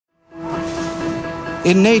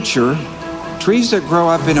In nature, trees that grow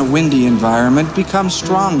up in a windy environment become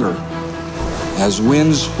stronger. As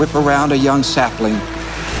winds whip around a young sapling,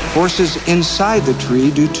 forces inside the tree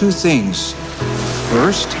do two things.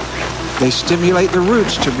 First, they stimulate the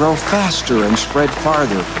roots to grow faster and spread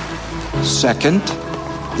farther. Second,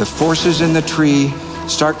 the forces in the tree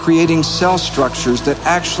start creating cell structures that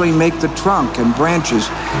actually make the trunk and branches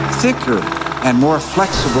thicker and more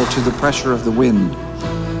flexible to the pressure of the wind.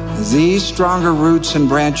 These stronger roots and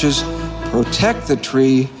branches protect the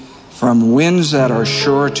tree from winds that are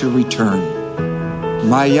sure to return.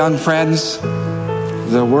 My young friends,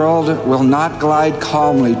 the world will not glide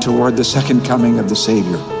calmly toward the second coming of the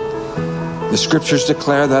Savior. The scriptures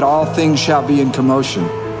declare that all things shall be in commotion.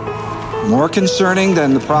 More concerning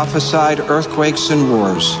than the prophesied earthquakes and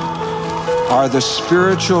wars are the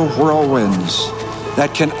spiritual whirlwinds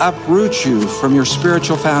that can uproot you from your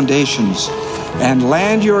spiritual foundations and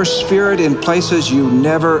land your spirit in places you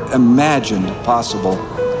never imagined possible,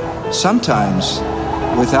 sometimes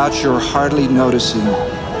without your hardly noticing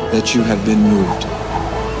that you have been moved.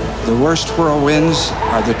 The worst whirlwinds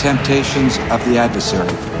are the temptations of the adversary.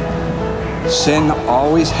 Sin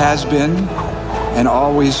always has been and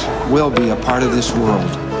always will be a part of this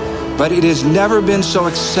world, but it has never been so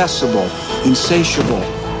accessible, insatiable,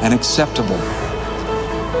 and acceptable.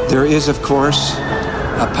 There is, of course,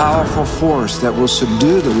 a powerful force that will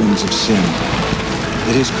subdue the winds of sin.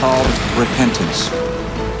 It is called repentance.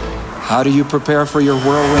 How do you prepare for your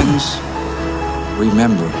whirlwinds?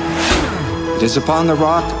 Remember, it is upon the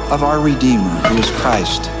rock of our Redeemer, who is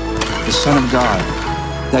Christ, the Son of God,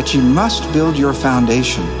 that you must build your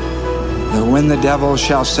foundation, that when the devil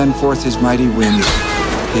shall send forth his mighty winds,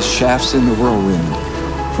 his shafts in the whirlwind,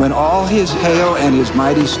 when all his hail and his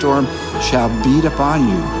mighty storm shall beat upon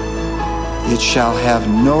you, it shall have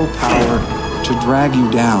no power to drag you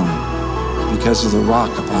down, because of the rock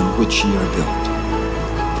upon which ye are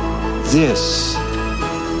built. This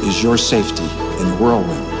is your safety in the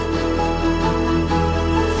whirlwind.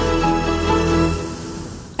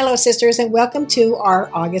 Hello sisters, and welcome to our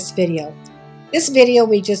August video. This video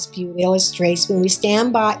we just viewed illustrates when we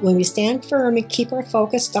stand firm and keep our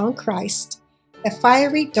focus on Christ, the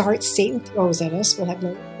fiery darts Satan throws at us will have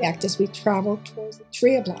no effect as we travel towards the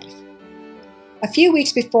tree of life. A few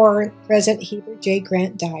weeks before Pres Heber J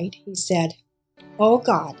Grant died, he said, "Oh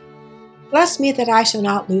God, bless me that I shall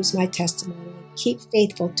not lose my testimony and keep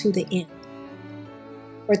faithful to the end."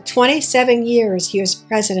 For 27 years he was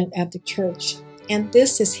president of the church, and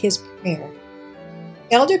this is his prayer.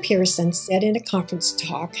 Elder Pearson said in a conference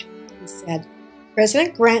talk, he said,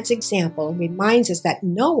 "President Grant's example reminds us that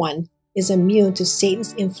no one is immune to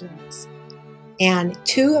Satan's influence, and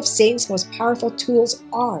two of Satan's most powerful tools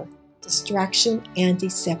are distraction and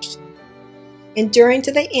deception. Enduring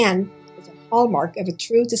to the end is a hallmark of a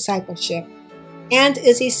true discipleship and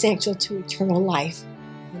is essential to eternal life."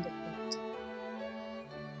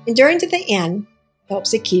 Enduring to the end helps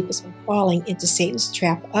to keep us from falling into Satan's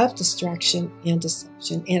trap of distraction and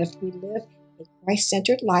deception. And if we live a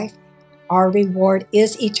Christ-centered life, our reward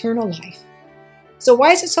is eternal life. So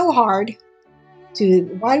why is it so hard?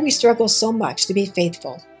 Why do we struggle so much to be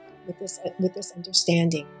faithful with this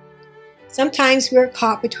understanding? Sometimes we are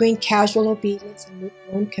caught between casual obedience and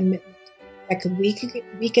lukewarm commitment that could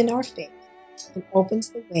weaken our faith and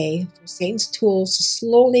opens the way for Satan's tools to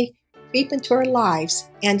slowly creep into our lives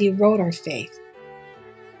and erode our faith.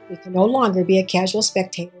 We can no longer be a casual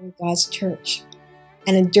spectator in God's church,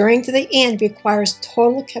 and enduring to the end requires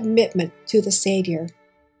total commitment to the Savior.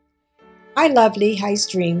 I love Lehi's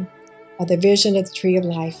dream of the vision of the tree of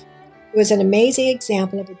life. It was an amazing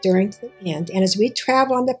example of enduring to the end, and as we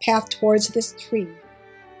travel on the path towards this tree,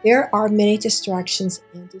 there are many distractions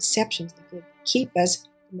and deceptions that could keep us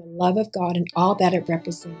from the love of God and all that it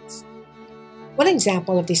represents. One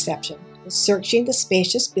example of deception is searching the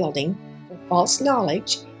spacious building for false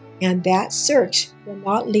knowledge, and that search will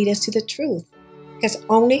not lead us to the truth, because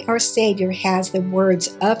only our Savior has the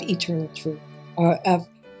words of eternal truth, of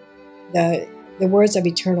the words of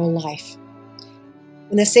eternal life.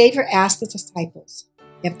 When the Savior asked the disciples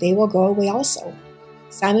if they will go away also,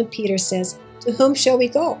 Simon Peter says, "To whom shall we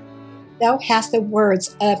go? Thou hast the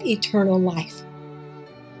words of eternal life."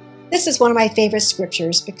 This is one of my favorite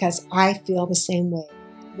scriptures because I feel the same way.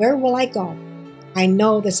 Where will I go? I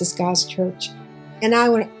know this is God's church, and I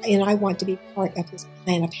want to be part of His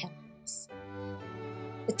plan of happiness.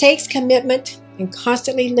 It takes commitment and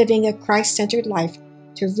constantly living a Christ-centered life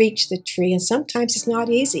to reach the tree, and sometimes it's not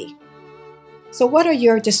easy. So what are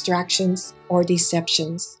your distractions or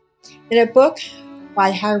deceptions? In a book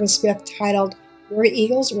by Hiram Smith titled "Where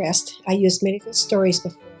Eagles Rest," I used many of his stories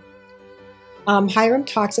before. Hiram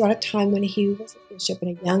talks about a time when he was a bishop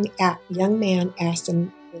and a young man asked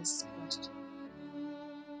him this question.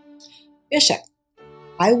 Bishop,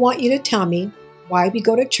 I want you to tell me why we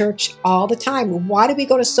go to church all the time. Why do we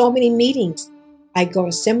go to so many meetings? I go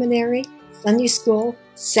to seminary, Sunday school,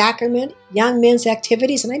 sacrament, young men's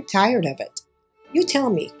activities, and I'm tired of it. You tell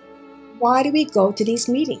me, why do we go to these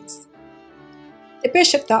meetings? The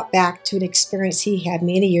bishop thought back to an experience he had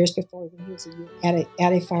many years before when he was a youth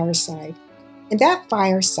at a fireside. And that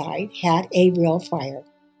fireside had a real fire.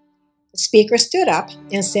 The speaker stood up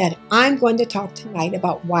and said, I'm going to talk tonight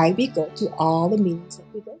about why we go to all the meetings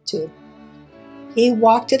that we go to. He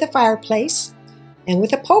walked to the fireplace, and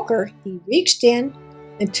with a poker, he reached in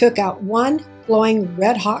and took out one glowing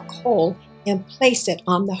red-hot coal and placed it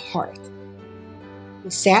on the hearth. He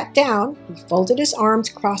sat down, he folded his arms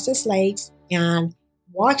across his legs, and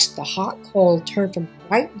watched the hot coal turn from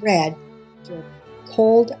bright red to a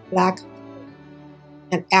cold black.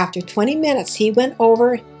 And after 20 minutes, he went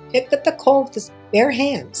over, picked up the coal with his bare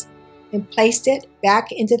hands, and placed it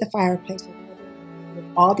back into the fireplace with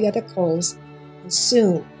all the other coals, and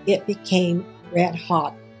soon it became red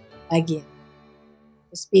hot again.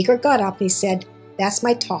 The speaker got up and he said, That's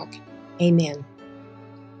my talk. Amen.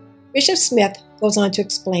 Bishop Smith goes on to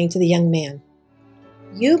explain to the young man,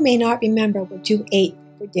 You may not remember what you ate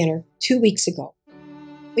for dinner 2 weeks ago,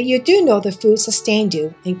 but you do know the food sustained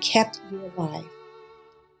you and kept you alive.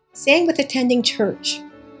 Same with attending church.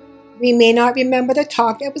 We may not remember the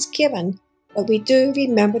talk that was given, but we do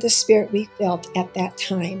remember the spirit we felt at that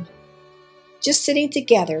time. Just sitting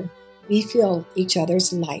together, we feel each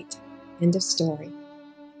other's light. End of story.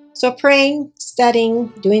 So praying, studying,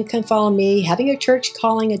 doing Come Follow Me, having a church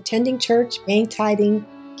calling, attending church, paying tithing,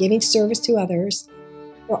 giving service to others,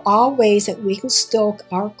 are all ways that we can stoke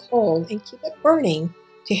our coal and keep it burning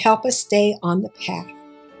to help us stay on the path.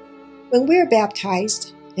 When we were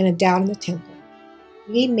baptized and endowed in the temple,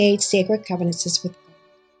 we made sacred covenants with God,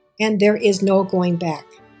 and there is no going back.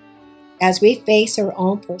 As we face our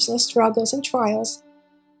own personal struggles and trials,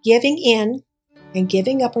 giving in and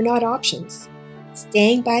giving up are not options.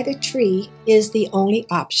 Staying by the tree is the only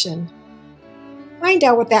option. Find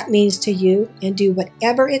out what that means to you and do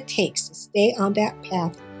whatever it takes to stay on that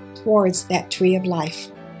path towards that tree of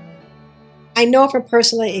life. I know from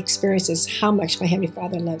personal experiences how much my Heavenly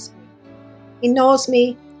Father loves me. He knows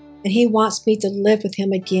me, and He wants me to live with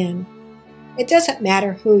Him again. It doesn't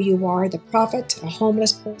matter who you are, the prophet, a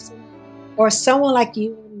homeless person, or someone like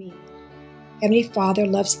you or me. Heavenly Father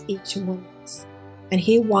loves each one of us, and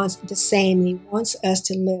He wants the same. He wants us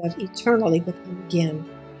to live eternally with Him again.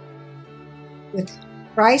 With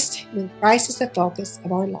Christ, when Christ is the focus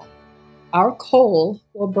of our life, our coal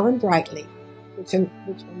will burn brightly, which will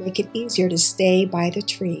make it easier to stay by the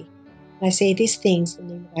tree. And I say these things in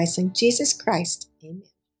the name of thy Son, Jesus Christ. Amen.